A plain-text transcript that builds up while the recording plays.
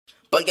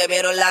Porque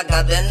vieron la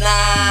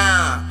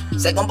cadena.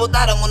 Se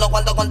computaron unos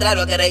cuantos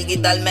contrarios a querer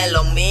quitarme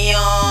lo mío.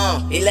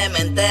 Y le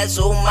menté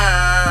su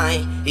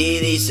mind. Y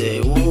dice,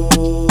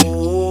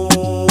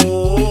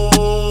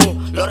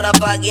 lo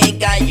Rafaguie y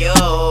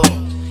cayó.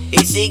 Y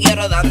sigue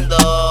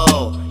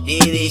rodando.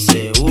 Y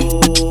dice,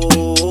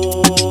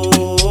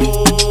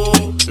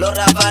 lo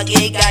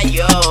Rafaguie y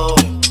cayó.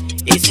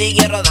 Y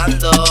sigue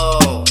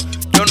rodando.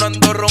 Yo no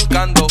ando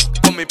roncando,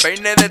 con mi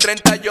peine de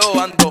 30 yo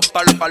ando.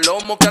 Pa' los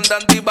palomos que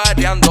andan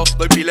divariando.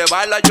 Doy pile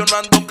bala, yo no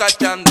ando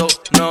cachando.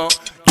 No,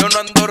 yo no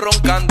ando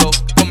roncando,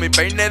 con mi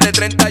peine de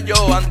 30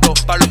 yo ando.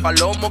 Pa' los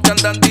palomos que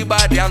andan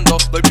divariando.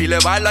 Doy pile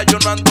bala, yo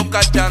no ando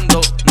cachando.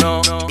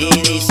 No.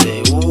 Y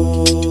dice,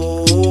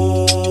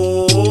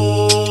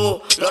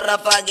 lo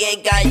Rafaguie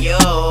y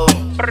cayó.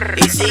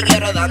 Y sigue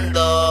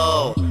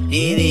rodando.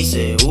 Y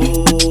dice,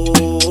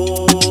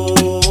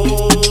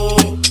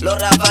 lo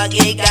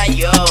Rafaguie y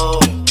cayó.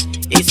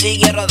 Y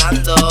sigue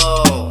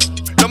rodando.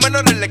 Los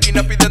menores en la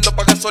esquina pidiendo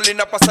pa'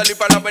 gasolina pa' salir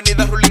pa' la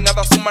avenida Rulín a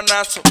dar su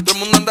manazo. Todo el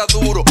mundo anda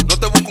duro, no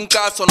te busco un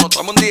caso. No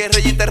estamos en 10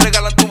 reyes y te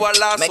regalan tu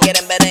balazo. Me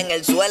quieren ver en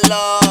el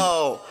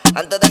suelo.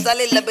 Antes de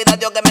salir le pido a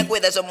Dios que me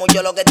cuide. Son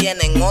muchos los que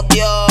tienen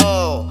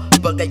odio.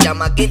 Porque el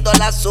chamaquito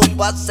la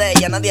supo hacer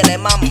y a nadie le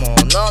mamó.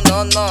 No.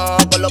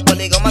 Con los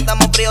polígonos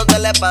matamos fríos, se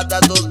le pasa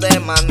a su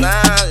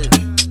semanal.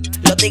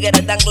 Los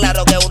tigres tan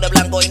claros que uno es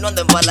blanco y no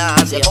anda en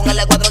falacia. Con el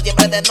E4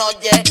 siempre de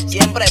noche,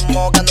 siempre en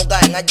moca, nunca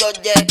en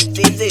ayoye.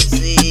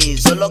 Sí,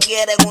 solo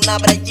quieren una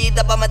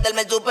brechita pa'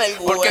 meterme en super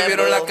huevo. Porque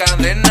vieron la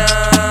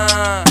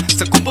cadena.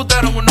 Se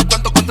computaron unos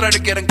cuantos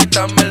contrarios y quieren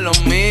quitarme lo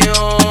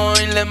mío.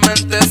 Y le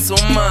menté su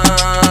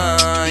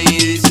mind. Y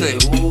dice,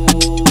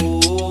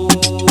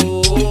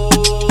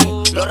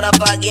 lo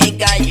Rafaguie y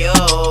cayó.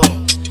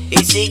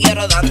 Y sigue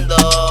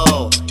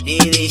rodando.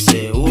 Y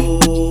dice,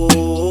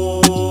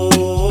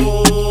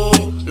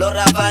 lo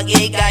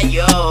Rafaguie y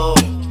cayó.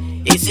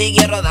 Y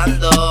sigue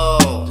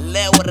rodando.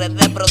 Leo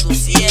RD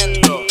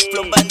produciendo.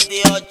 Flow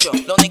 28,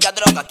 la única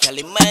droga que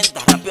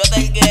alimenta. Rapio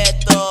del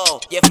gueto.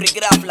 Jeffrey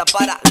Graf la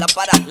para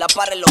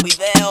en los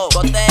videos.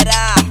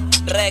 Gotera,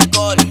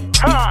 Record.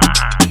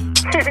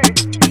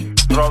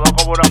 Rodó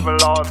como una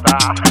pelota.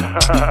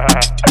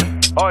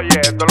 Oye,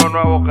 esto es lo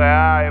nuevo que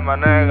hay,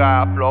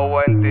 manega.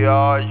 Flow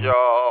 28.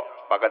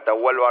 Pa' que te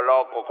vuelva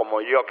loco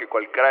como yo, Kiko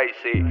el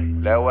Crazy.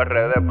 Leo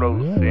RD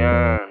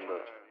produciendo.